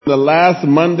the last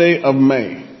Monday of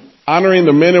May, honoring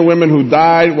the men and women who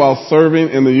died while serving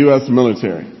in the U.S.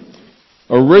 military.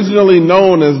 Originally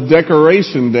known as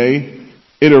Decoration Day,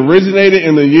 it originated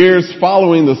in the years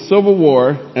following the Civil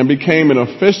War and became an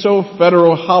official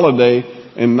federal holiday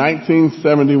in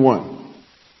 1971.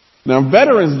 Now,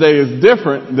 Veterans Day is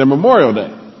different than Memorial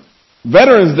Day.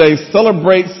 Veterans Day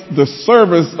celebrates the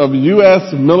service of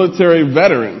U.S. military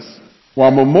veterans, while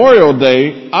Memorial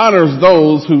Day honors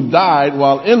those who died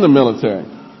while in the military.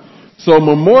 So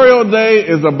Memorial Day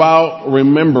is about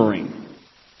remembering.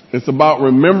 It's about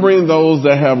remembering those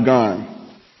that have gone.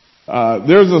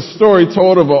 There's a story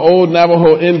told of an old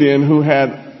Navajo Indian who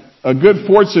had a good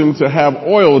fortune to have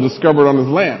oil discovered on his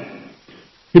land.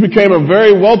 He became a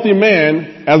very wealthy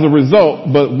man as a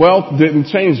result, but wealth didn't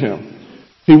change him.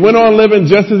 He went on living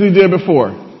just as he did before.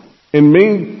 In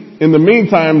the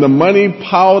meantime, the money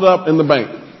piled up in the bank.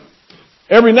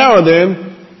 Every now and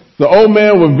then, the old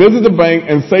man would visit the bank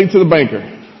and say to the banker,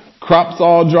 "Crops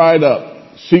all dried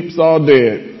up, sheep's all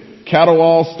dead, cattle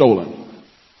all stolen."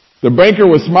 The banker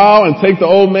would smile and take the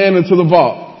old man into the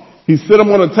vault. He'd sit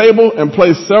him on a table and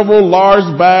place several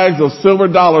large bags of silver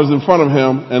dollars in front of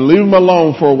him and leave him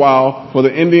alone for a while for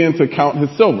the Indian to count his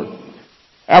silver.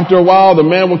 After a while, the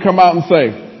man would come out and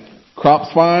say,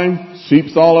 "Crops fine,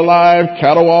 sheep's all alive,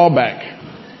 cattle all back."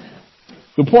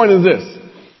 The point is this: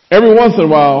 every once in a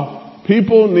while,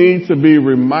 people need to be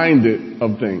reminded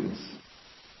of things.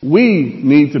 We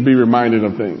need to be reminded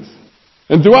of things.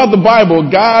 And throughout the Bible,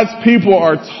 God's people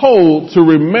are told to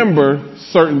remember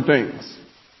certain things.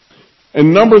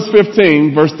 In Numbers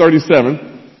 15, verse 37,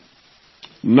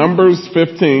 Numbers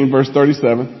 15, verse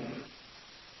 37,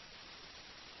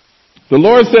 the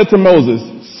Lord said to Moses,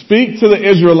 "Speak to the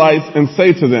Israelites and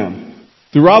say to them,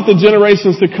 throughout the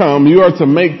generations to come, you are to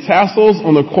make tassels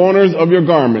on the corners of your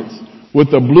garments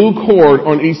with a blue cord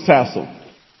on each tassel.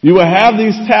 You will have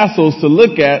these tassels to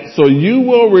look at, so you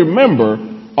will remember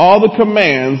all the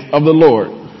commands of the Lord,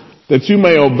 that you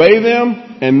may obey them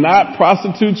and not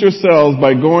prostitute yourselves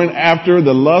by going after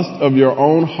the lust of your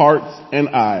own hearts and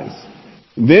eyes.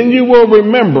 Then you will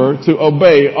remember to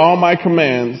obey all my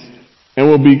commands and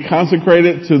will be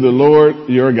consecrated to the Lord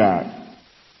your God."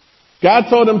 God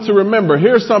told them to remember.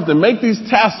 Here's something. Make these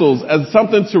tassels as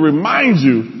something to remind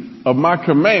you of my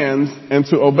commands and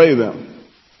to obey them.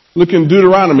 Look in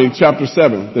Deuteronomy chapter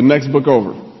 7, the next book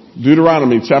over.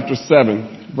 Deuteronomy chapter 7,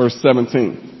 verse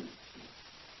 17.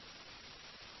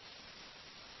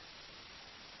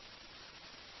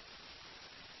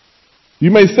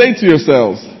 You may say to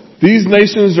yourselves, "These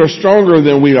nations are stronger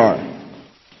than we are.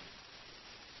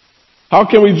 How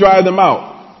can we drive them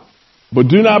out?" But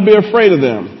do not be afraid of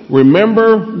them.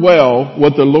 Remember well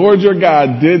what the Lord your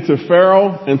God did to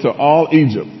Pharaoh and to all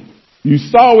Egypt. You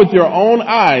saw with your own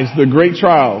eyes the great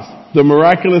trials, the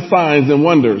miraculous signs and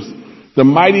wonders, the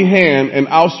mighty hand and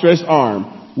outstretched arm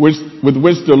with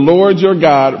which the Lord your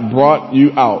God brought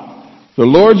you out. The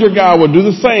Lord your God will do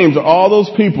the same to all those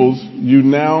peoples you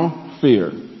now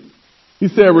fear. He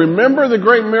said, remember the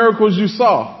great miracles you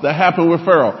saw that happened with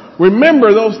Pharaoh.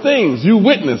 Remember those things you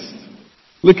witnessed.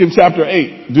 Look in chapter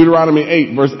 8, Deuteronomy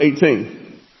 8, verse 18.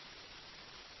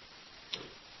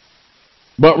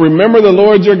 But remember the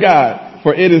Lord your God,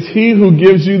 for it is he who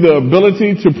gives you the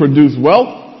ability to produce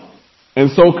wealth and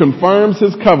so confirms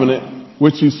his covenant,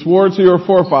 which he swore to your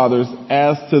forefathers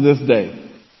as to this day.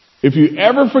 If you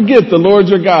ever forget the Lord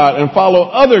your God and follow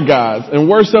other gods and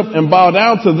worship and bow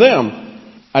down to them,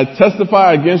 I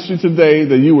testify against you today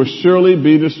that you will surely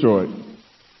be destroyed.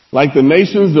 Like the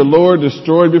nations the Lord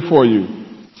destroyed before you,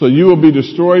 so you will be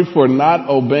destroyed for not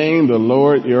obeying the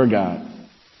Lord your God.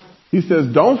 He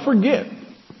says, don't forget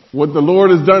what the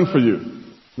Lord has done for you.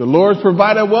 The Lord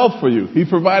provided wealth for you. He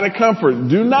provided comfort.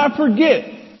 Do not forget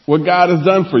what God has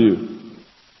done for you.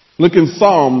 Look in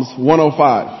Psalms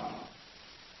 105.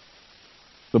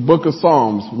 The book of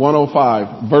Psalms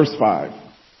 105, verse 5.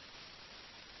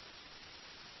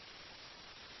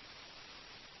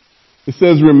 It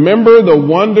says, remember the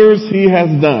wonders he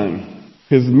has done,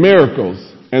 his miracles,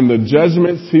 and the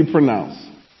judgments he pronounced.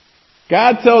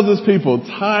 God tells his people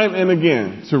time and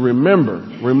again to remember.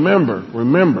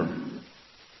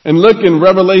 And look in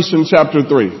Revelation chapter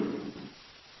 3.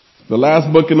 The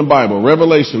last book in the Bible,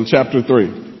 Revelation chapter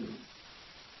 3.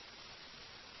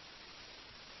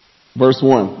 Verse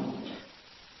 1.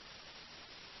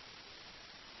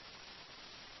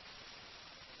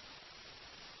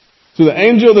 To the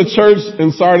angel of the church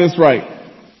in Sardis write,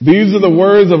 these are the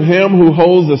words of him who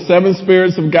holds the seven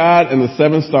spirits of God and the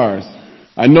seven stars.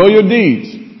 I know your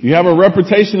deeds. You have a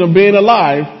reputation of being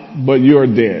alive, but you are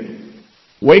dead.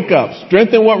 Wake up,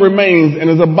 strengthen what remains and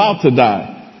is about to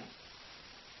die.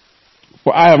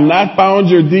 for I have not found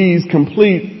your deeds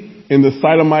complete in the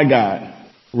sight of my God.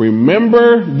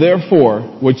 Remember, therefore,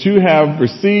 what you have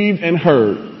received and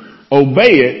heard.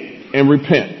 Obey it and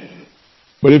repent.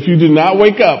 But if you do not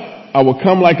wake up, I will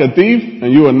come like a thief,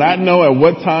 and you will not know at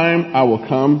what time I will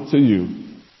come to you.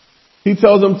 He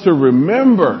tells them to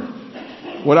remember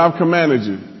what I've commanded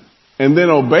you, and then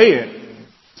obey it.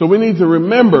 So we need to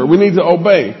remember, we need to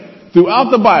obey.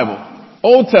 Throughout the Bible,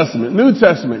 Old Testament, New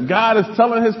Testament, God is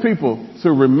telling his people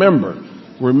to remember,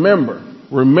 remember,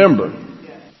 remember.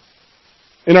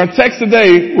 In our text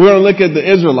today, we're going to look at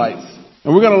the Israelites.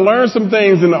 And we're going to learn some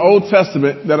things in the Old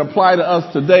Testament that apply to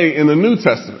us today in the New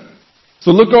Testament.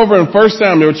 So look over in 1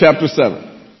 Samuel chapter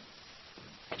 7.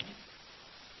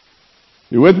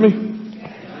 You with me?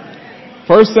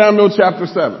 1 Samuel chapter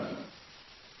 7.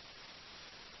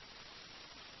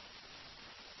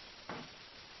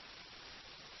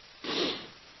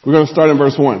 We're going to start in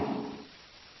verse 1.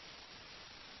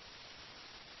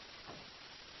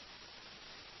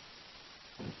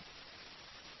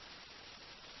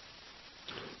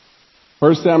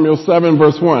 1 Samuel 7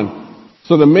 verse 1.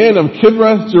 So the men of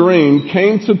Kiriath-Jearim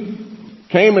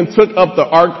came and took up the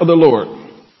ark of the Lord.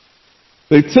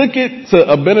 They took it to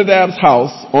Abinadab's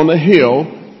house on the hill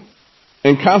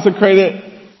and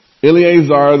consecrated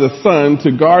Eleazar the son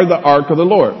to guard the ark of the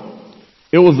Lord.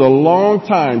 It was a long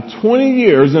time, 20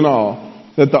 years in all,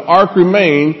 that the ark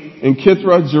remained in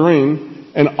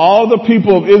Kiriath-Jearim, and all the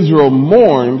people of Israel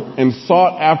mourned and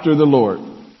sought after the Lord.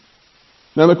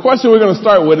 Now the question we're going to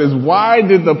start with is, why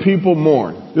did the people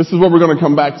mourn? This is what we're going to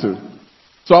come back to.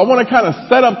 So I want to kind of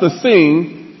set up the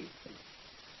scene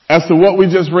as to what we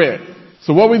just read.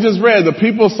 So what we just read, the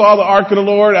people saw the ark of the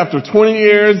Lord after 20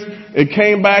 years. It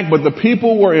came back, but the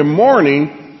people were in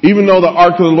mourning, even though the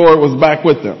ark of the Lord was back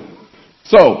with them.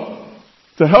 So,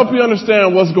 to help you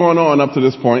understand what's going on up to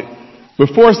this point,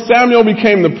 before Samuel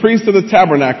became the priest of the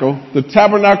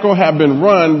tabernacle had been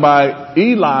run by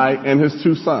Eli and his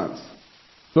two sons.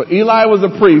 So Eli was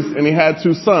a priest and he had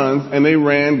two sons and they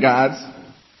ran God's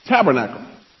tabernacle.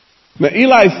 Now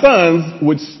Eli's sons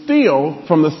would steal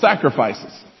from the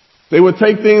sacrifices. They would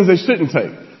take things they shouldn't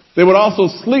take. They would also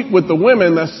sleep with the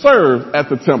women that served at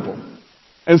the temple.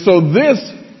 And so this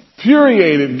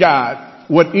infuriated God,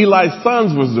 what Eli's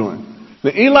sons was doing.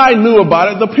 Now Eli knew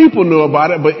about it, the people knew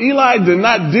about it, but Eli did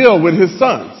not deal with his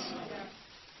sons.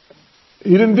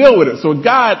 He didn't deal with it. So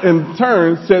God in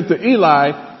turn said to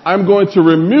Eli, I'm going to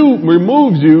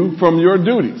remove you from your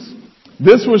duties.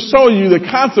 This will show you the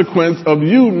consequence of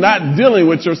you not dealing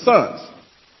with your sons.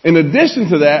 In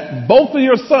addition to that, both of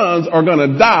your sons are going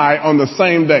to die on the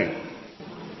same day.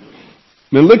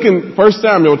 Now look in 1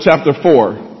 Samuel chapter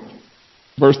 4,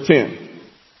 verse 10.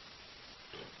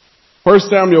 1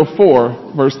 Samuel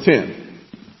 4, verse 10.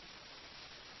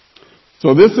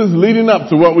 So this is leading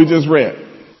up to what we just read.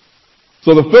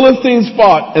 So the Philistines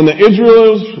fought, and the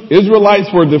Israelites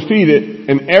were defeated,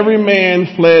 and every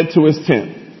man fled to his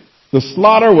tent. The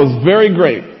slaughter was very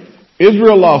great.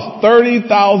 Israel lost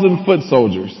 30,000 foot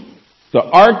soldiers. The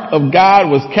ark of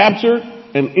God was captured,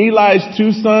 and Eli's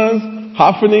two sons,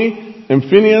 Hophni and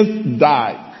Phinehas,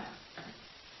 died.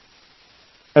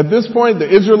 At this point,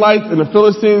 the Israelites and the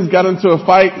Philistines got into a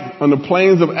fight on the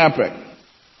plains of Aphek.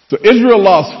 So Israel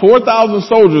lost 4,000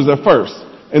 soldiers at first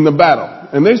in the battle.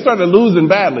 And they started losing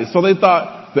badly. So they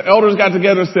thought, the elders got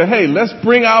together and said, hey, let's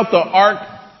bring out the Ark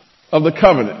of the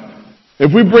Covenant.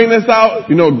 If we bring this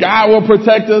out, God will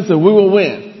protect us and we will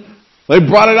win. They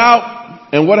brought it out,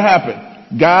 and what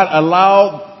happened? God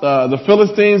allowed the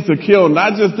Philistines to kill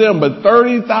not just them, but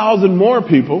 30,000 more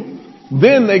people.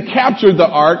 Then they captured the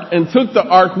Ark and took the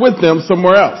Ark with them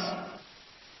somewhere else.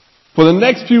 For the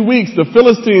next few weeks, the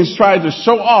Philistines tried to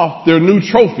show off their new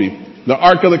trophy, the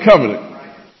Ark of the Covenant.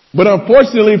 But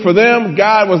unfortunately for them,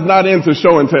 God was not into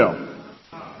show and tell.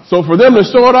 So for them to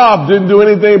show it off didn't do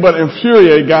anything but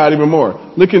infuriate God even more.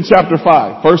 Look in chapter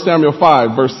 5, 1 Samuel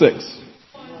 5, verse 6.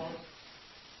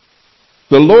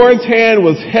 The Lord's hand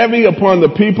was heavy upon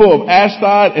the people of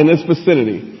Ashdod and its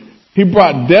vicinity. He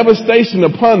brought devastation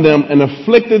upon them and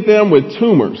afflicted them with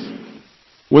tumors.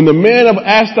 When the men of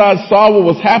Ashdod saw what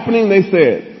was happening, they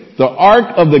said, the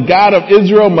ark of the God of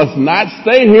Israel must not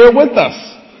stay here with us,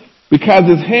 because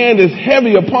his hand is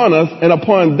heavy upon us and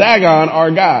upon Dagon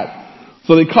our God.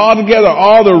 So they called together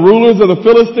all the rulers of the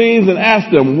Philistines and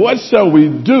asked them, what shall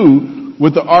we do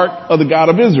with the ark of the God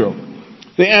of Israel?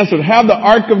 They answered, have the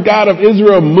ark of God of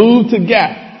Israel moved to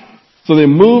Gath. So they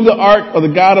moved the ark of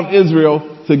the God of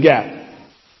Israel to Gath.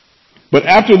 But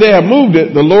after they had moved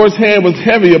it, the Lord's hand was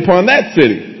heavy upon that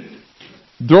city,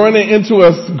 throwing it into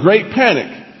a great panic.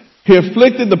 He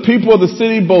afflicted the people of the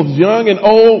city, both young and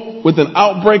old, with an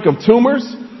outbreak of tumors.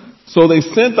 So they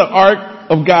sent the ark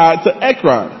of God to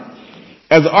Ekron.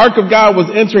 As the ark of God was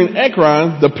entering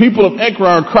Ekron, the people of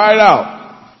Ekron cried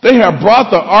out, "They have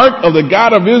brought the ark of the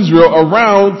God of Israel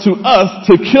around to us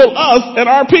to kill us and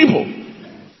our people."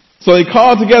 So they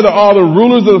called together all the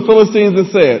rulers of the Philistines and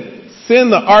said,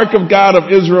 "Send the ark of God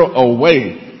of Israel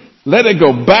away. Let it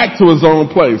go back to its own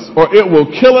place, or it will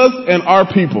kill us and our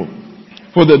people."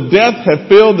 For the death had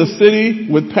filled the city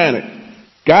with panic.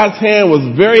 God's hand was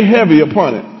very heavy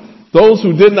upon it. Those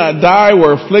who did not die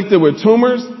were afflicted with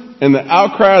tumors, and the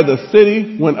outcry of the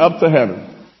city went up to heaven.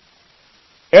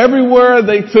 Everywhere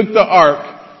they took the ark,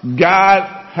 God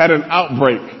had an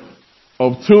outbreak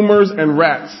of tumors and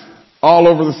rats all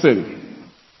over the city.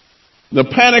 The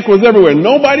panic was everywhere.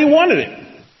 Nobody wanted it.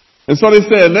 And so they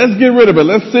said, "Let's get rid of it.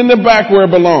 Let's send it back where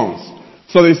it belongs."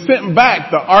 So they sent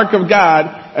back the ark of God,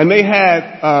 and they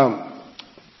had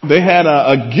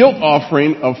a guilt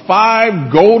offering of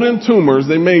 5 golden tumors.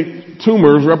 They made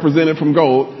tumors represented from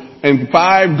gold, and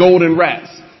 5 golden rats.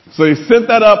 So they sent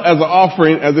that up as an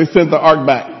offering as they sent the ark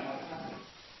back.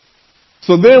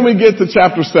 So then we get to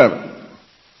chapter 7.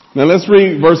 Now let's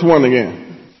read verse 1 again.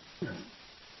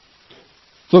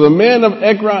 So the men of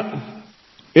Ekron,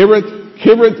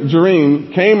 Kiriath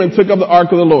Jearim, came and took up the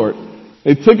ark of the Lord.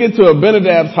 They took it to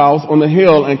Abinadab's house on the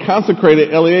hill and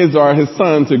consecrated Eleazar his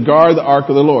son to guard the ark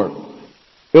of the Lord.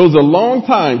 It was a long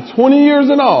time, 20 years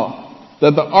in all,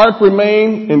 that the ark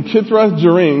remained in Kiriath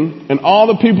Jearim, and all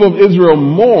the people of Israel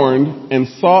mourned and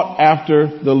sought after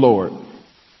the Lord.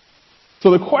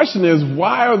 So the question is,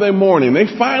 why are they mourning? They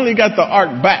finally got the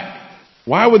ark back.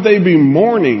 Why would they be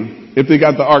mourning if they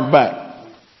got the ark back?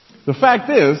 The fact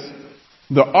is,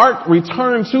 the ark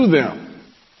returned to them,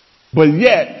 but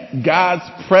yet God's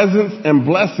presence and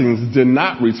blessings did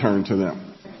not return to them.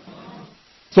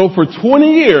 So for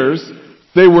 20 years,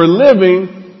 they were living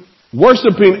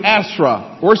worshiping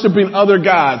Asherah, worshiping other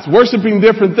gods, worshiping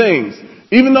different things,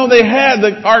 even though they had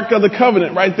the Ark of the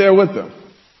Covenant right there with them.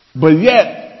 But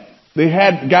yet, they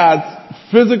had God's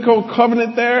physical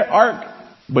covenant there, Ark,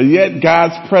 but yet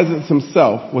God's presence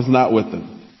himself was not with them.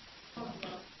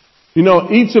 You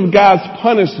know, each of God's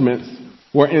punishments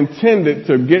were intended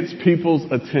to get people's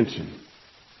attention.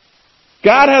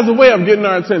 God has a way of getting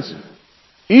our attention.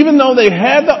 Even though they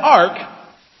had the ark,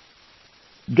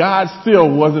 God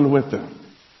still wasn't with them.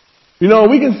 You know,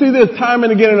 we can see this time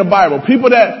and again in the Bible. People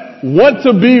that want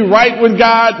to be right with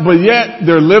God, but yet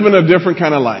they're living a different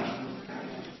kind of life.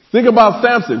 Think about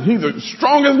Samson. He's the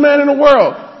strongest man in the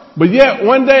world, but yet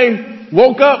one day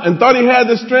woke up and thought he had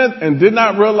the strength and did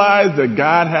not realize that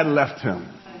God had left him.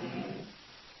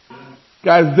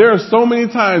 Guys, there are so many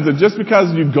times that just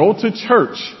because you go to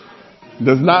church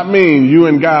does not mean you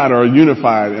and God are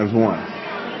unified as one.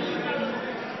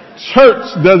 Church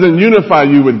doesn't unify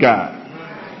you with God.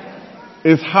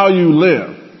 It's how you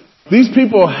live. These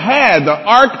people had the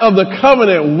Ark of the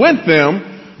Covenant with them,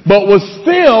 but was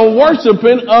still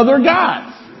worshiping other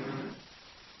gods.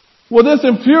 Well, this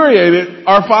infuriated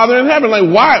our Father in heaven.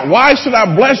 Like, why should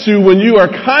I bless you when you are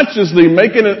consciously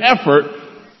making an effort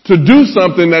to do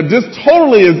something that just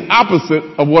totally is opposite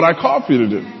of what I called for you to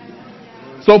do?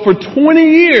 So for 20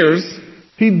 years,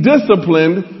 he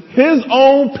disciplined his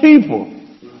own people.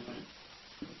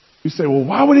 You say, well,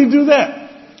 why would he do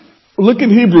that? Look at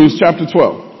Hebrews chapter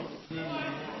 12.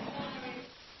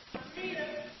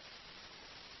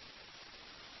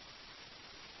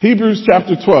 Hebrews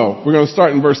chapter 12. We're going to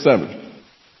start in verse 7.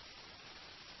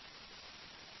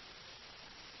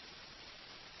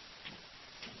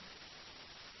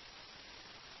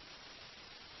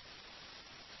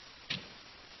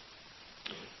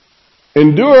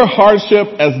 Endure hardship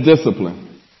as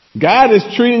discipline. God is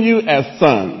treating you as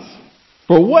sons.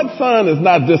 For what son is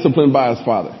not disciplined by his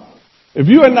father? If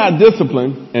you are not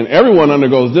disciplined, and everyone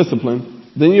undergoes discipline,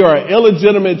 then you are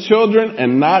illegitimate children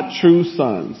and not true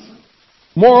sons.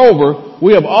 Moreover,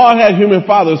 we have all had human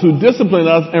fathers who disciplined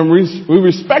us and we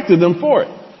respected them for it.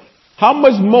 How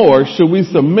much more should we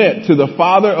submit to the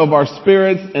Father of our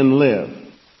spirits and live?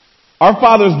 Our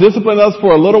fathers disciplined us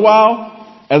for a little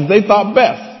while as they thought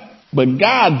best, but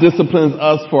God disciplines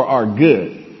us for our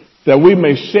good, that we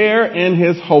may share in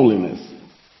his holiness.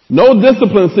 No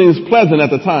discipline seems pleasant at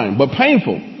the time, but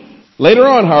painful. Later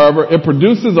on, however, it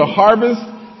produces a harvest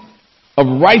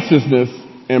of righteousness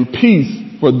and peace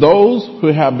for those who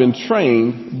have been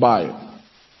trained by it.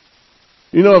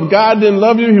 You know, if God didn't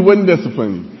love you, he wouldn't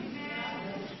discipline you.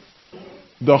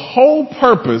 The whole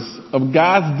purpose of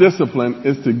God's discipline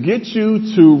is to get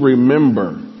you to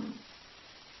remember.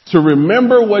 To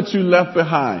remember what you left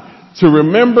behind. To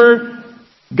remember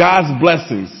God's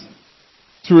blessings.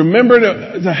 to remember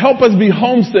to help us be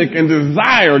homesick and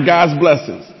desire God's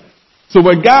blessings. So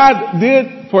what God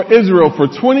did for Israel for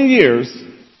 20 years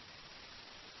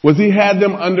was he had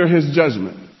them under his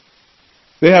judgment.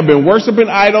 They have been worshiping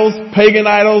idols, pagan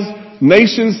idols,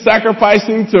 nations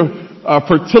sacrificing to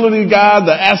fertility god,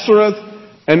 the Ashereth.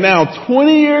 And now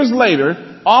 20 years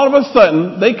later, all of a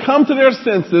sudden, they come to their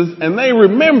senses and they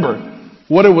remember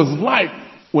what it was like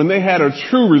when they had a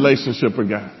true relationship with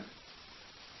God.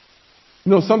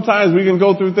 You know, sometimes we can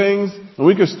go through things and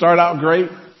we can start out great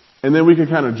and then we can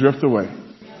kind of drift away.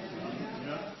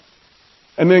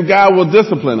 And then God will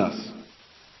discipline us.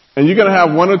 And you're going to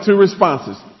have one or two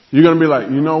responses. You're going to be like,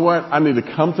 you know what? I need to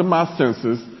come to my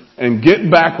senses and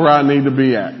get back where I need to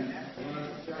be at.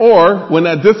 Or when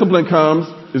that discipline comes,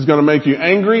 it's going to make you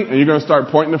angry and you're going to start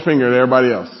pointing the finger at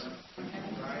everybody else.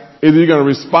 Either you're going to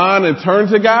respond and turn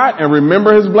to God and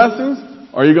remember his blessings,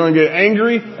 or you're going to get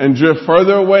angry and drift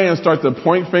further away and start to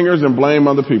point fingers and blame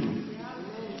other people.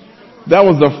 That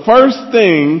was the first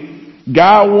thing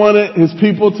God wanted his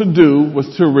people to do,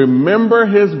 was to remember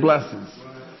his blessings.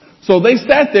 So they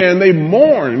sat there and they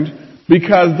mourned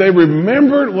because they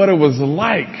remembered what it was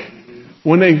like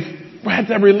when they had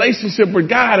that relationship with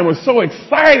God and were so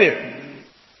excited.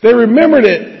 They remembered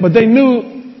it, but they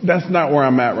knew that's not where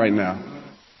I'm at right now.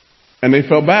 And they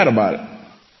felt bad about it.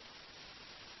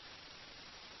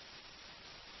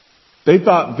 They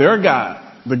thought their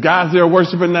God, the gods they're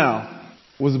worshiping now,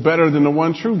 was better than the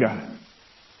one true God.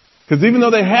 Because even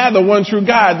though they had the one true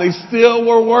God, they still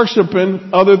were worshiping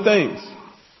other things.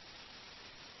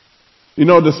 You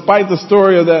know, despite the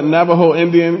story of that Navajo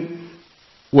Indian,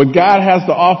 what God has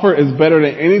to offer is better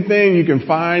than anything you can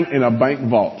find in a bank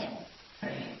vault.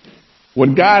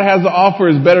 What God has to offer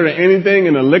is better than anything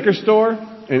in a liquor store,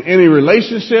 in any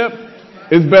relationship.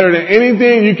 It's better than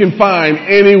anything you can find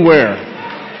anywhere.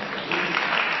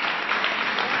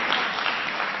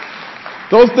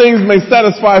 Those things may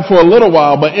satisfy for a little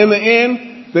while, but in the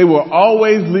end, they will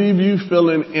always leave you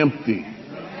feeling empty.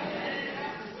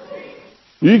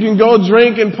 You can go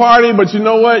drink and party, but you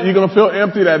know what? You're going to feel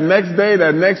empty that next day,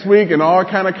 that next week, and all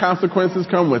kind of consequences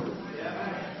come with it.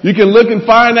 You can look and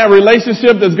find that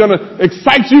relationship that's going to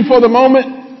excite you for the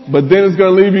moment, but then it's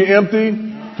going to leave you empty,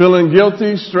 feeling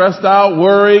guilty, stressed out,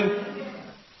 worried,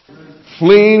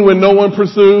 fleeing when no one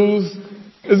pursues.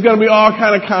 There's going to be all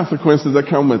kind of consequences that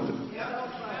come with it.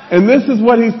 And this is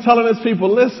what he's telling his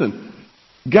people. Listen,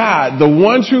 God, the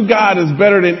one true God, is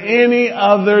better than any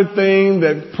other thing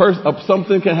that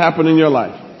something can happen in your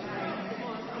life.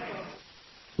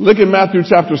 Look at Matthew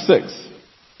chapter 6,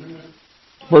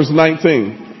 verse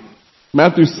 19.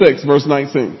 Matthew 6, verse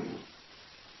 19.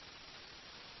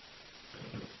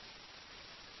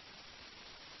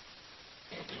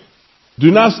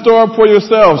 Do not store up for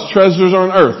yourselves treasures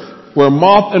on earth, where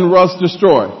moth and rust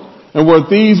destroy, and where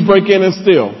thieves break in and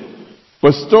steal.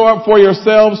 But store up for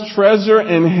yourselves treasure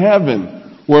in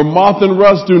heaven, where moth and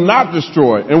rust do not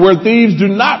destroy, and where thieves do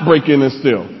not break in and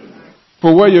steal.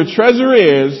 For where your treasure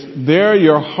is, there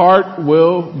your heart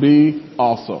will be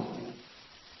also.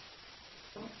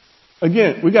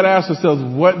 Again, we got to ask ourselves,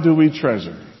 what do we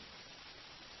treasure?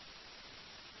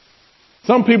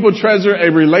 Some people treasure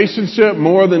a relationship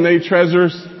more than they treasure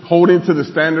holding to the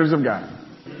standards of God.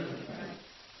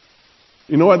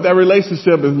 You know what? That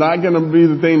relationship is not going to be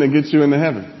the thing that gets you into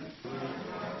heaven.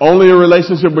 Only a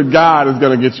relationship with God is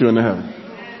going to get you into heaven.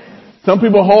 Some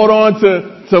people hold on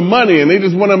to money and they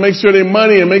just want to make sure they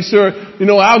money and make sure, you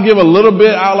know, I'll give a little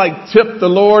bit. I'll like tip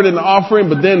the Lord in the offering,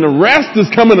 but then the rest is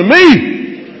coming to me.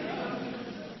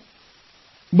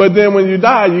 But then when you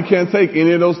die, you can't take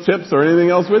any of those tips or anything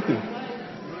else with you.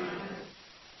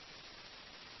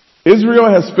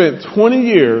 Israel has spent 20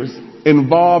 years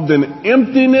involved in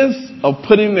emptiness of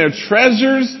putting their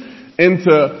treasures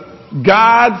into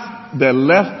gods that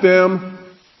left them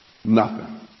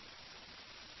nothing.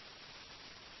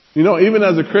 You know, even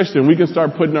as a Christian, we can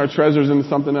start putting our treasures into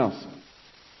something else.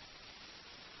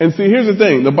 And see, here's the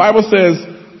thing. The Bible says,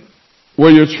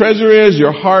 where your treasure is,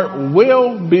 your heart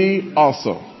will be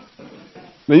also.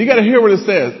 Now you got to hear what it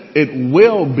says. It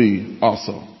will be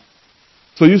also.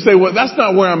 So you say, well, that's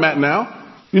not where I'm at now.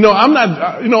 You know,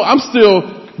 I'm still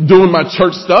doing my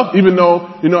church stuff, even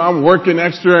though, you know, I'm working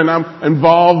extra and I'm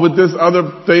involved with this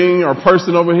other thing or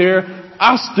person over here.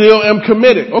 I still am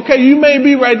committed. Okay, you may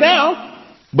be right now,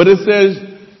 but it says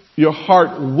your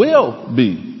heart will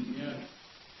be.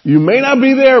 You may not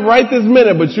be there right this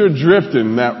minute, but you're drifting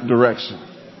in that direction.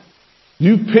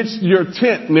 You pitched your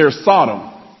tent near Sodom.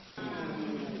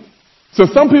 So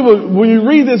some people, when you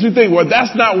read this, you think, well,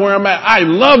 that's not where I'm at. I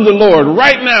love the Lord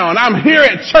right now, and I'm here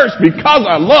at church because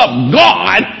I love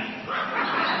God.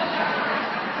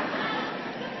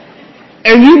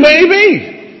 And you may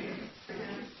be.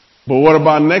 But what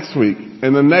about next week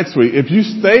and the next week? If you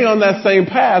stay on that same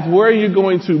path, where are you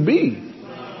going to be?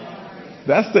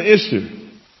 That's the issue.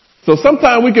 So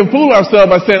sometimes we can fool ourselves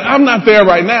by saying, I'm not there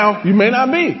right now. You may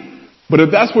not be. But if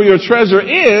that's where your treasure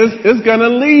is, it's going to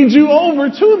lead you over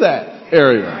to that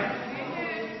area.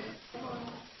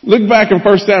 Look back in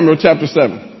 1 Samuel chapter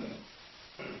 7.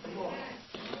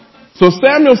 So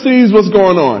Samuel sees what's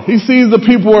going on. He sees the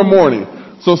people are mourning.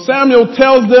 So Samuel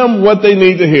tells them what they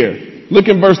need to hear. Look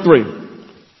in verse 3.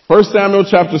 1 Samuel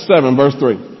chapter 7, verse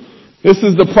 3. This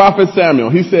is the prophet Samuel.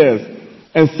 He says,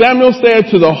 and Samuel said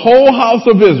to the whole house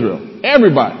of Israel,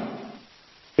 everybody,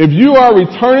 if you are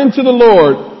returning to the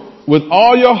Lord with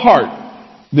all your heart,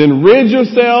 then rid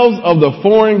yourselves of the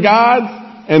foreign gods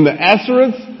and the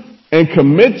Ashtoreths and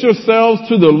commit yourselves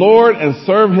to the Lord and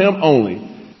serve him only.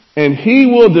 And he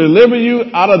will deliver you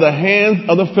out of the hands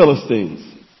of the Philistines.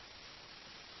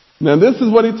 Now this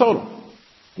is what he told them.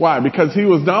 Why? Because he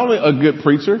was not only a good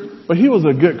preacher, but he was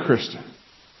a good Christian.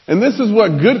 And this is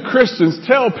what good Christians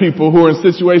tell people who are in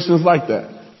situations like that.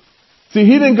 See,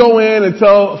 he didn't go in and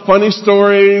tell funny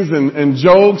stories and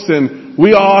jokes and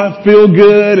we all feel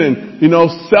good and,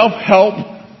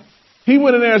 self-help. He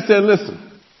went in there and said,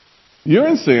 listen, you're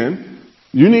in sin.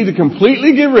 You need to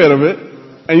completely get rid of it.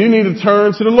 And you need to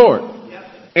turn to the Lord.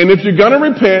 And if you're going to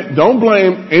repent, don't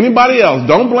blame anybody else.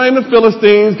 Don't blame the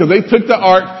Philistines because they took the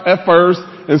ark at first.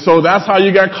 And so that's how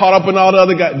you got caught up in all the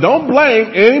other guys. Don't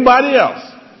blame anybody else.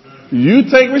 You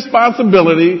take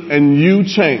responsibility and you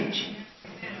change.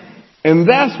 And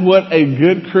that's what a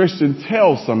good Christian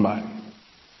tells somebody.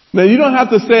 Now you don't have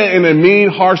to say it in a mean,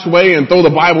 harsh way and throw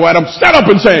the Bible at them. Shut up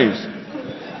and change.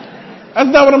 That's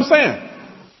not what I'm saying.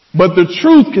 But the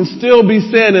truth can still be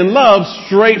said in love,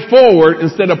 straightforward,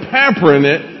 instead of pampering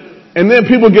it. And then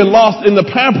people get lost in the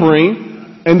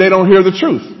pampering and they don't hear the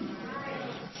truth.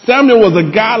 Samuel was a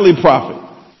godly prophet.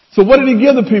 So what did he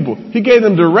give the people? He gave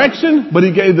them direction, but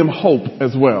he gave them hope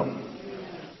as well.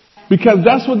 Because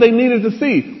that's what they needed to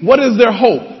see. What is their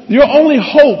hope? Your only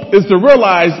hope is to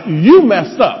realize you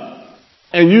messed up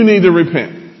and you need to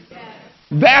repent.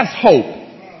 That's hope.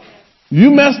 You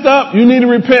messed up, you need to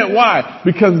repent. Why?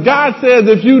 Because God says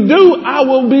if you do, I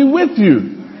will be with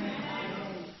you.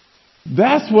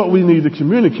 That's what we need to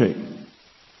communicate.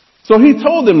 So he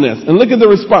told them this, and look at the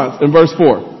response in verse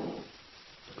 4.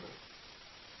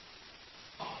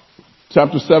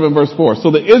 Chapter 7, verse 4.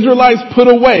 So the Israelites put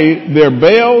away their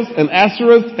Baals and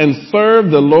Ashtoreths and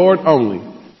served the Lord only.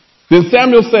 Then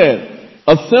Samuel said,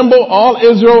 assemble all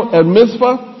Israel at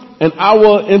Mizpah, and I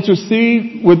will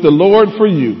intercede with the Lord for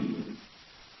you.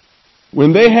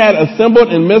 When they had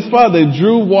assembled in Mizpah, they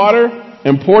drew water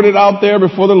and poured it out there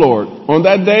before the Lord. On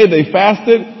that day they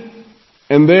fasted,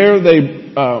 and there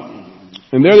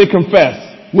they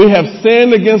confessed, we have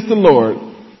sinned against the Lord.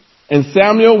 And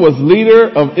Samuel was leader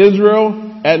of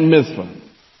Israel at Mizpah.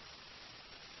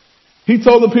 He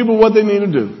told the people what they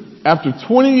needed to do. After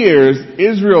 20 years,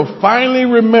 Israel finally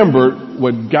remembered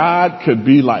what God could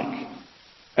be like.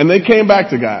 And they came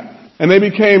back to God. And they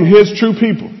became his true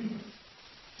people.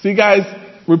 See, guys,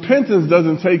 repentance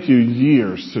doesn't take you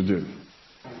years to do.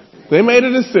 They made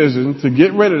a decision to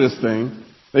get rid of this thing.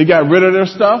 They got rid of their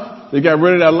stuff. They got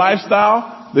rid of their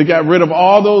lifestyle. They got rid of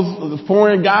all those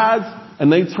foreign gods.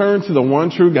 And they turned to the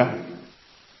one true God.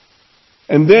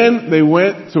 And then they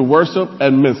went to worship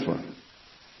at Mizpah.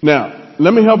 Now,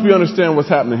 let me help you understand what's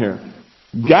happening here.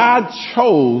 God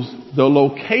chose the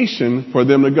location for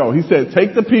them to go. He said,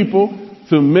 take the people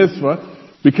to Mizpah.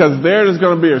 Because there is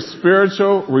going to be a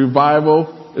spiritual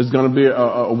revival. There's going to be an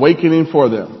awakening for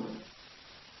them.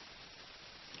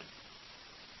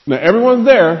 Now everyone's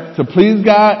there to please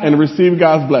God and receive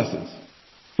God's blessings.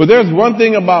 But there's one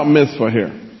thing about Mizpah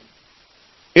here.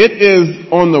 It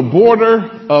is on the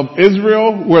border of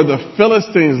Israel where the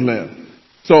Philistines live.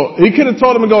 So he could have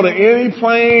told them to go to any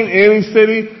plain, any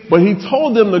city, but he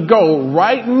told them to go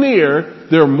right near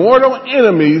their mortal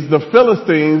enemies, the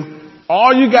Philistines.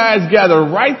 All you guys gather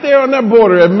right there on that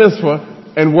border at Mizpah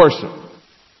and worship.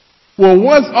 Well,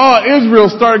 once all Israel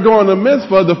started going to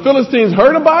Mizpah, the Philistines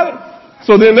heard about it.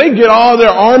 So then they get all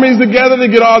their armies together,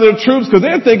 they get all their troops, because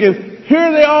they're thinking,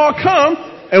 here they all come,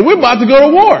 and we're about to go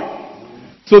to war.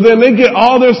 So then they get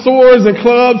all their swords and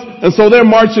clubs, and so they're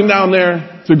marching down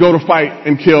there to go to fight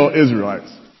and kill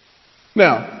Israelites.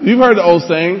 Now, you've heard the old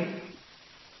saying,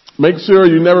 make sure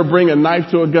you never bring a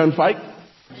knife to a gunfight.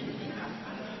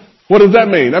 What does that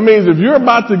mean? That means if you're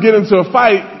about to get into a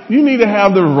fight, you need to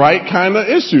have the right kind of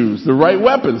issues, the right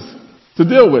weapons to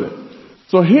deal with it.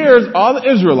 So here's all the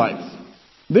Israelites.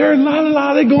 They're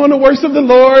they're going to worship the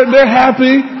Lord. They're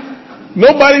happy.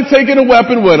 Nobody taking a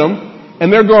weapon with them.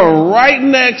 and they're going right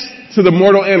next to the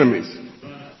mortal enemies.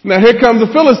 Now here comes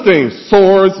the Philistines,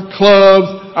 swords,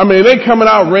 clubs. I mean, they coming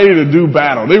out ready to do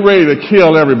battle. They ready to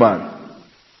kill everybody.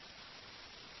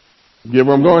 Get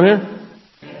where I'm going here?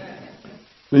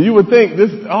 Now you would think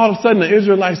this, all of a sudden the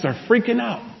Israelites are freaking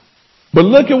out. But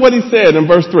look at what he said in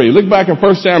verse 3. Look back in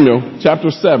 1 Samuel chapter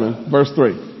 7, verse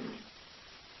 3.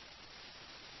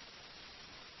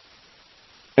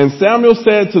 And Samuel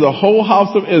said to the whole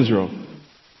house of Israel,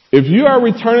 if you are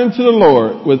returning to the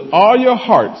Lord with all your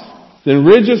hearts, then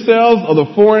rid yourselves of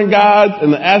the foreign gods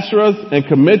and the Asherahs and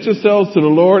commit yourselves to the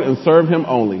Lord and serve him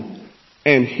only.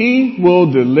 And he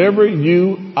will deliver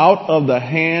you out of the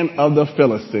hand of the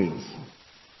Philistines.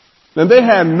 And they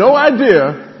had no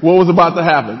idea what was about to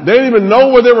happen. They didn't even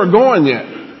know where they were going yet.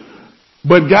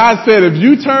 But God said, if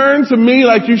you turn to me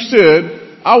like you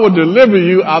should, I will deliver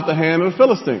you out the hand of the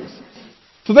Philistines.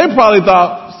 So they probably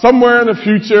thought somewhere in the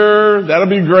future, that'll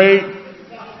be great.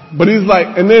 But he's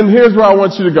like, and then here's where I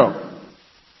want you to go.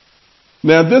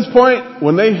 Now at this point,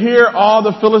 when they hear all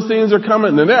the Philistines are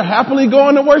coming, and they're happily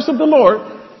going to worship the Lord,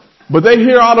 but they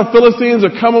hear all the Philistines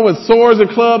are coming with swords and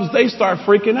clubs, they start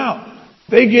freaking out.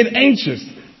 They get anxious.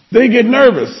 They get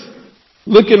nervous.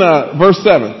 Look in verse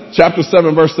 7, chapter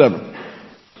 7, verse 7.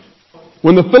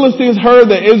 When the Philistines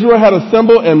heard that Israel had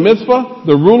assembled in Mizpah,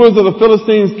 the rulers of the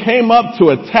Philistines came up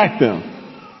to attack them.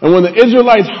 And when the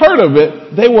Israelites heard of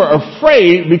it, they were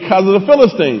afraid because of the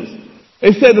Philistines.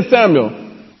 They said to Samuel,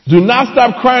 do not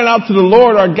stop crying out to the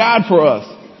Lord our God for us,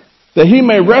 that he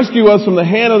may rescue us from the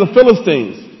hand of the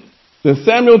Philistines. Then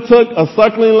Samuel took a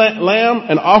suckling lamb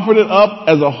and offered it up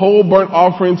as a whole burnt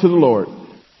offering to the Lord.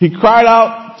 He cried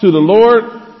out to the Lord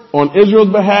on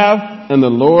Israel's behalf, and the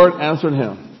Lord answered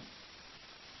him.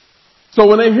 So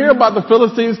when they hear about the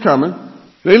Philistines coming,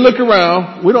 they look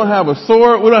around. We don't have a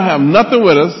sword. We don't have nothing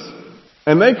with us.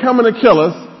 And they coming to kill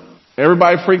us.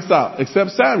 Everybody freaks out, except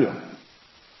Samuel.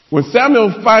 When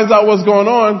Samuel finds out what's going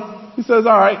on, he says,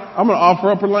 all right, I'm going to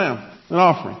offer up a lamb, an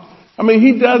offering. I mean,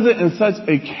 he does it in such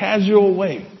a casual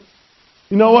way.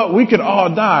 You know what? We could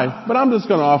all die, but I'm just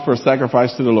going to offer a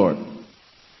sacrifice to the Lord.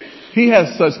 He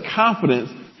has such confidence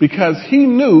because he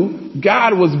knew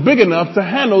God was big enough to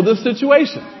handle this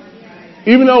situation.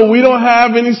 Even though we don't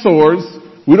have any swords,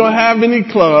 we don't have any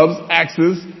clubs,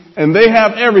 axes, and they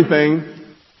have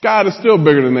everything, God is still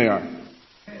bigger than they are.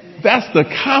 That's the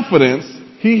confidence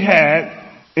he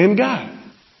had in God.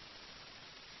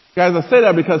 Guys, I say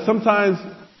that because sometimes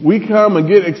we come and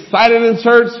get excited in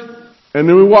church, and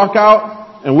then we walk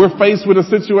out, and we're faced with a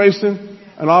situation,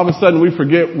 and all of a sudden we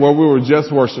forget what we were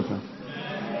just worshiping.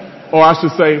 Or I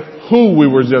should say, who we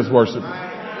were just worshiping.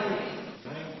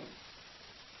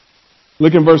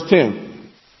 Look in verse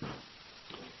 10.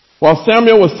 While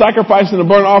Samuel was sacrificing the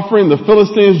burnt offering, the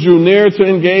Philistines drew near to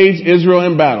engage Israel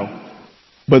in battle.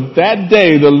 But that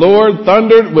day the Lord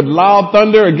thundered with loud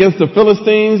thunder against the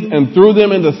Philistines and threw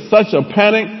them into such a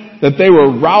panic that they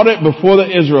were routed before the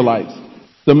Israelites.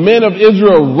 The men of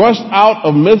Israel rushed out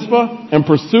of Mizpah and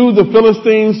pursued the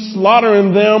Philistines,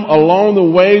 slaughtering them along the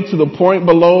way to the point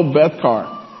below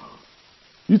Beth-kar.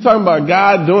 You talking about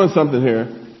God doing something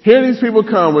here. Here these people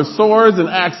come with swords and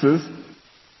axes,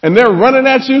 and they're running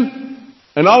at you,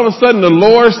 and all of a sudden the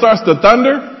Lord starts to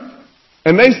thunder,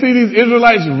 and they see these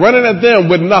Israelites running at them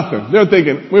with nothing. They're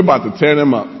thinking, we're about to tear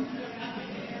them up.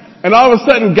 And all of a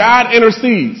sudden God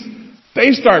intercedes.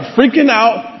 They start freaking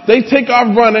out. They take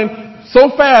off running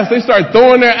so fast. They start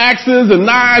throwing their axes and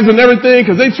knives and everything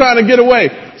because they're trying to get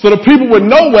away. So the people with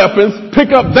no weapons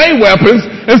pick up their weapons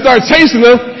and start chasing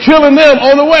them, killing them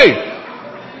on the way.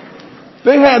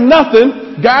 They had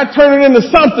nothing. God turned it into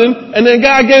something, and then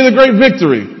God gave the great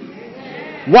victory.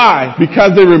 Why?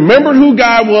 Because they remembered who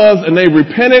God was, and they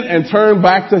repented and turned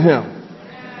back to him.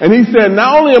 And he said,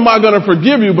 not only am I going to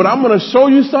forgive you, but I'm going to show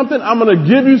you something. I'm going to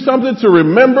give you something to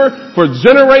remember for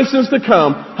generations to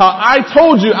come, how I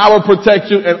told you I would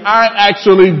protect you, and I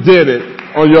actually did it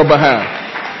on your behalf.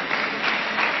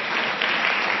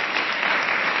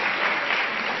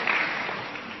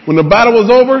 When the battle was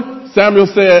over, Samuel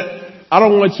said, I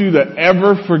don't want you to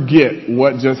ever forget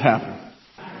what just happened.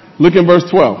 Look in verse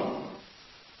 12.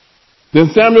 Then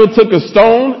Samuel took a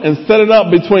stone and set it up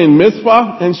between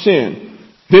Mizpah and Shen.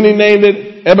 Then he named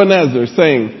it Ebenezer,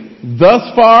 saying,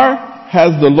 thus far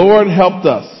has the Lord helped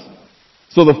us.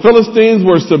 So the Philistines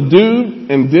were subdued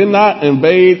and did not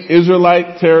invade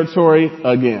Israelite territory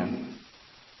again.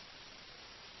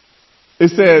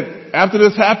 It said, after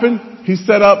this happened, he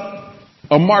set up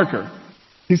a marker.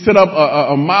 He set up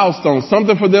a milestone,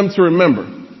 something for them to remember.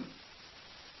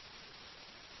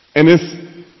 And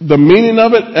the meaning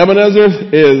of it,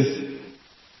 Ebenezer, is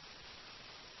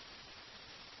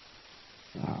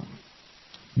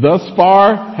Thus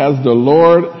far has the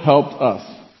Lord helped us.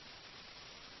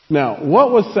 Now,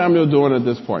 what was Samuel doing at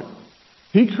this point?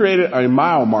 He created a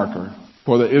mile marker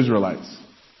for the Israelites.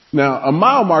 Now, a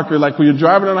mile marker, like when you're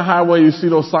driving on a highway, you see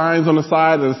those signs on the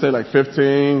side that say like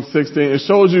 15, 16. It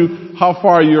shows you how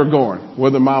far you're going,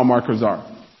 where the mile markers are.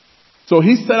 So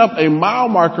he set up a mile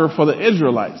marker for the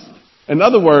Israelites. In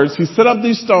other words, he set up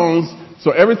these stones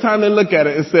so every time they look at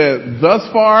it, it said, thus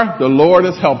far, the Lord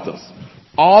has helped us.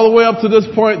 All the way up to this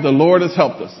point, the Lord has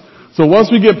helped us. So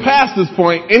once we get past this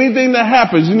point, anything that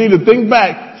happens, you need to think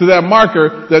back to that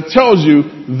marker that tells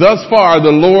you, thus far,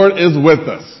 the Lord is with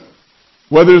us.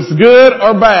 Whether it's good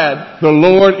or bad, the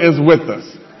Lord is with us.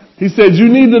 He said,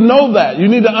 you need to know that. You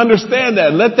need to understand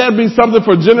that. Let that be something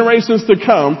for generations to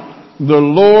come. The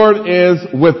Lord is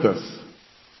with us.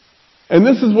 And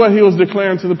this is what he was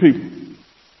declaring to the people.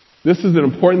 This is an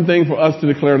important thing for us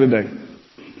to declare today.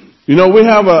 You know, we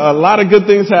have a lot of good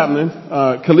things happening.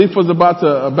 Khalifa's about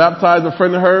to baptize a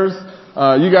friend of hers.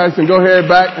 You guys can go ahead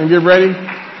back and get ready.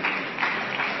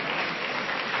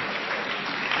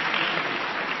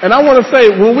 And I want to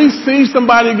say, when we see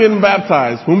somebody getting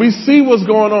baptized, when we see what's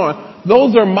going on,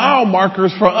 those are mile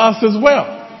markers for us as well.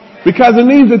 Because it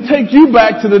needs to take you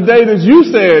back to the day that you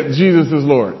said Jesus is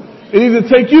Lord. It needs to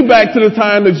take you back to the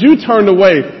time that you turned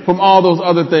away from all those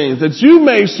other things, that you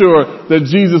made sure that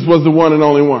Jesus was the one and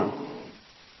only one.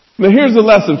 Now here's the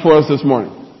lesson for us this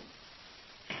morning.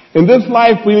 In this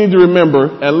life, we need to remember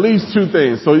at least two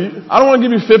things. So I don't want to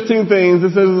give you 15 things.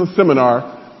 This is a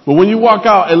seminar. But when you walk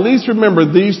out, at least remember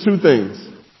these two things.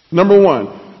 Number one,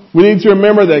 we need to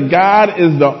remember that God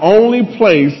is the only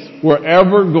place we're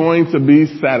ever going to be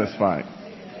satisfied.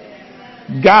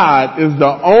 God is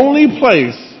the only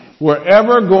place we're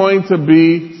ever going to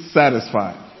be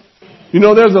satisfied. You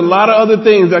know, there's a lot of other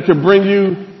things that could bring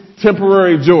you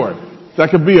temporary joy.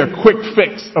 That could be a quick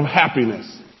fix of happiness.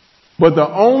 But the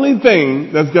only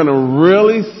thing that's going to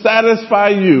really satisfy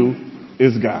you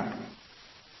is God.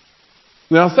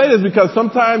 Now I say this because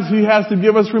sometimes he has to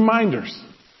give us reminders.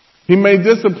 He may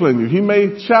discipline you. He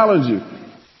may challenge you.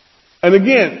 And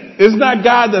again, it's not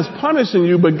God that's punishing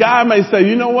you, but God may say,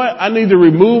 you know what? I need to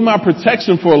remove my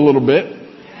protection for a little bit.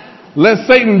 Let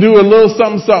Satan do a little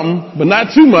something, but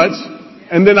not too much.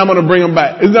 And then I'm going to bring him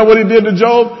back. Isn't that what he did to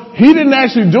Job? He didn't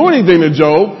actually do anything to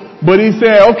Job, but he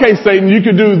said, okay, Satan, you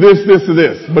can do this, this, and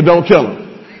this, but don't kill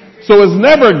him. So it's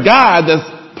never God that's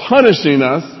punishing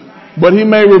us. But he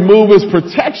may remove his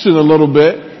protection a little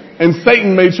bit, and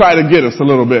Satan may try to get us a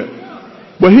little bit.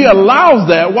 But he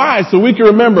allows that. Why? So we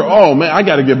can remember, oh man, I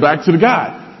got to get back to the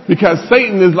God. Because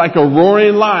Satan is like a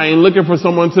roaring lion looking for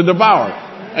someone to devour.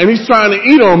 And he's trying to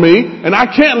eat on me, and I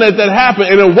can't let that happen,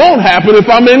 and it won't happen if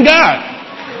I'm in God.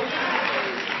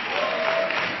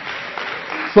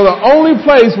 So the only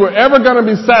place we're ever going to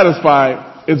be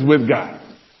satisfied is with God.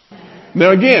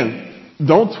 Now again,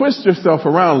 don't twist yourself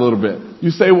around a little bit. You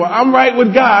say, well, I'm right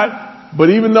with God, but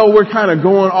even though we're kind of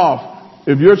going off,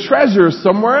 if your treasure is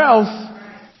somewhere else,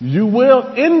 you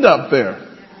will end up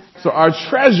there. So our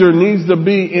treasure needs to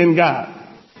be in God.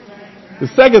 The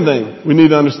second thing we need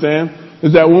to understand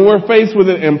is that when we're faced with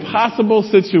an impossible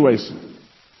situation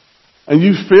and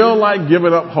you feel like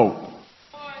giving up hope,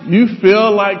 you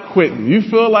feel like quitting, you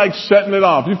feel like shutting it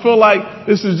off, you feel like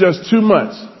this is just too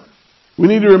much, we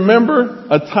need to remember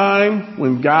a time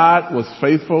when God was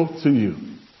faithful to you.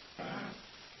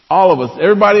 All of us,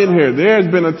 everybody in here, there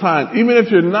has been a time, even if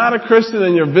you're not a Christian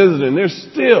and you're visiting, there's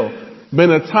still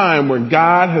been a time where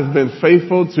God has been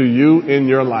faithful to you in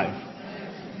your life.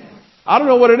 I don't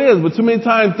know what it is, but too many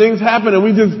times things happen and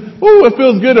we just, it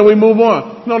feels good and we move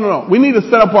on. No. We need to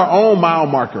set up our own mile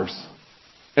markers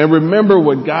and remember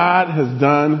what God has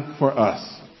done for us.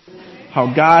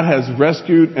 How God has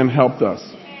rescued and helped us.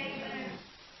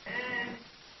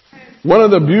 One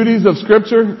of the beauties of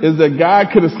Scripture is that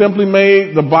God could have simply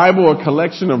made the Bible a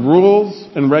collection of rules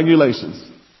and regulations.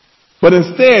 But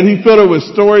instead, he filled it with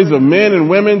stories of men and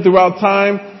women throughout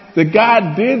time that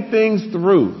God did things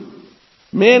through.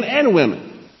 Men and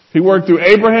women. He worked through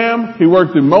Abraham. He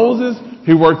worked through Moses.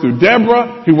 He worked through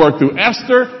Deborah. He worked through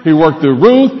Esther. He worked through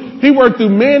Ruth. He worked through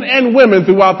men and women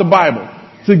throughout the Bible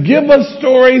to give us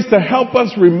stories to help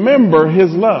us remember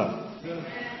his love.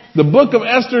 The book of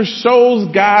Esther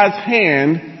shows God's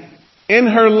hand in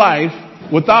her life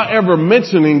without ever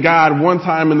mentioning God one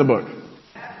time in the book.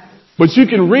 But you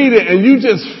can read it and you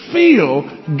just feel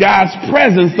God's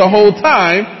presence the whole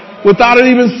time without it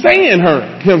even saying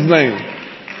his name.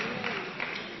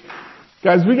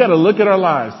 Guys, we got to look at our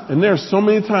lives, and there are so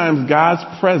many times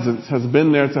God's presence has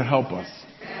been there to help us.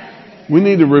 We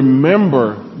need to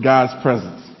remember God's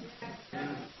presence.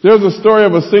 There's a story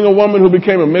of a single woman who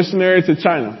became a missionary to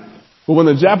China. But when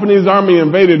the Japanese army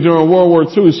invaded during World War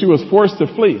II, she was forced to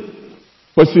flee.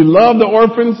 But she loved the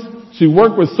orphans. She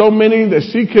worked with so many that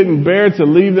she couldn't bear to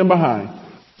leave them behind.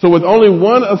 So with only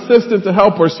one assistant to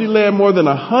help her, she led more than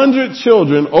 100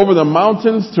 children over the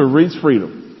mountains to reach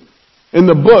freedom. In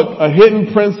the book, A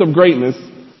Hidden Prince of Greatness,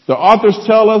 the authors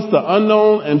tell us the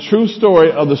unknown and true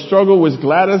story of the struggle which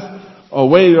Gladys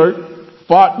Awayard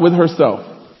fought with herself.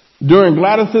 During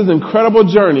Gladys's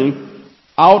incredible journey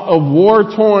out of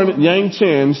war-torn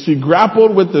Yangchan, she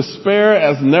grappled with despair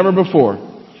as never before.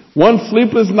 One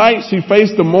sleepless night, she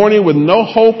faced the morning with no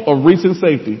hope of reaching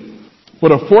safety.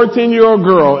 But a 14-year-old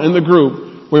girl in the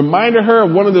group reminded her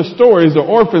of one of the stories the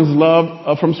orphans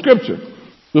loved from Scripture,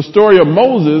 the story of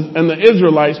Moses and the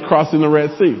Israelites crossing the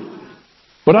Red Sea.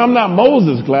 But I'm not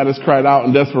Moses, Gladys cried out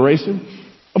in desperation.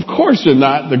 Of course you're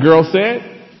not, the girl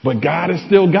said, but God is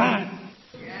still God.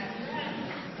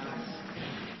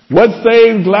 What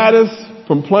saved Gladys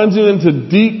from plunging into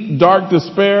deep, dark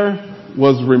despair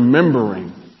was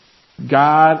remembering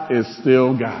God is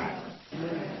still God.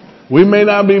 We may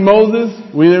not be Moses,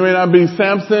 we may not be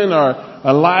Samson or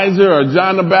Elijah or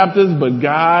John the Baptist, but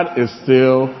God is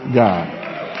still God.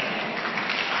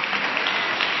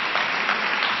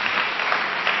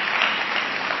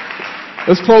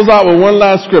 Let's close out with one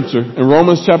last scripture in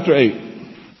Romans chapter 8.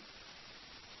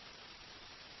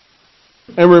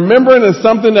 And remembering is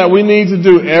something that we need to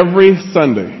do every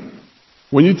Sunday.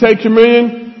 When you take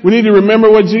communion, we need to remember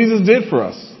what Jesus did for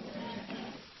us.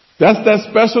 That's that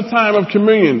special time of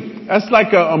communion. That's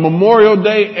like a Memorial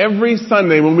Day every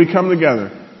Sunday when we come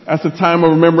together. That's the time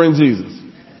of remembering Jesus.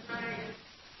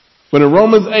 But in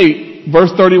Romans 8,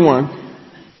 verse 31,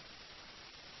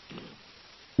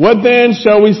 what then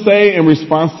shall we say in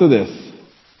response to this?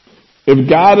 If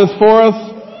God is for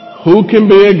us, who can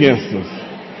be against us?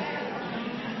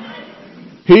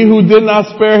 He who did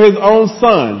not spare his own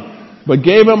son, but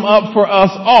gave him up for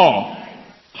us all,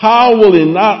 how will he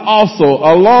not also,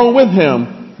 along with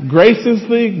him,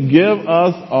 graciously give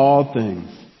us all things?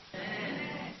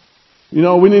 You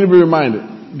know, we need to be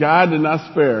reminded, God did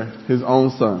not spare his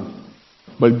own son,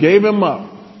 but gave him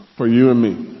up for you and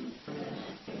me.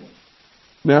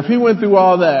 Now, if he went through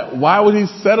all that, why would he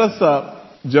set us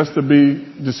up just to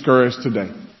be discouraged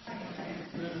today?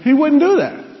 He wouldn't do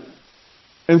that.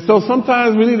 And so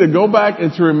sometimes we need to go back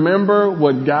and to remember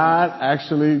what God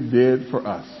actually did for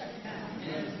us.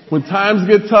 When times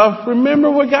get tough,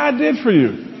 remember what God did for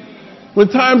you. When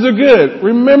times are good,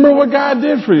 remember what God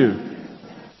did for you.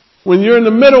 When you're in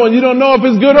the middle and you don't know if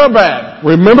it's good or bad,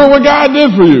 remember what God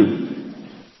did for you.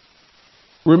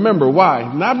 Remember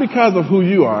why? Not because of who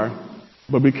you are,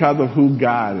 but because of who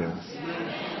God is.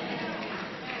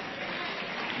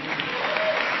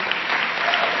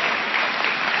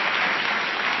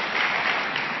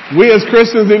 We as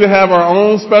Christians need to have our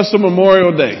own special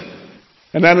Memorial Day.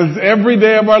 And that is every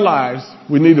day of our lives.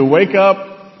 We need to wake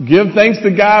up, give thanks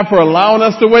to God for allowing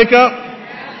us to wake up.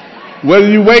 Whether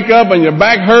you wake up and your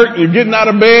back hurt, you're getting out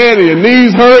of bed, and your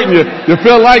knees hurt, and you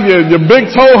feel like your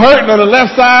big toe hurting on the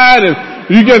left side,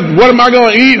 and you get, what am I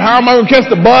going to eat? How am I going to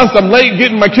catch the bus? I'm late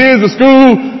getting my kids to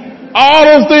school. All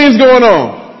those things going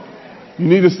on. You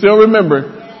need to still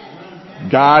remember,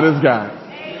 God is God.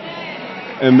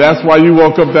 And that's why you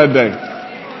woke up that day.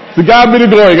 To God be the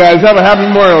glory, guys. Have a happy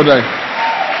Memorial Day.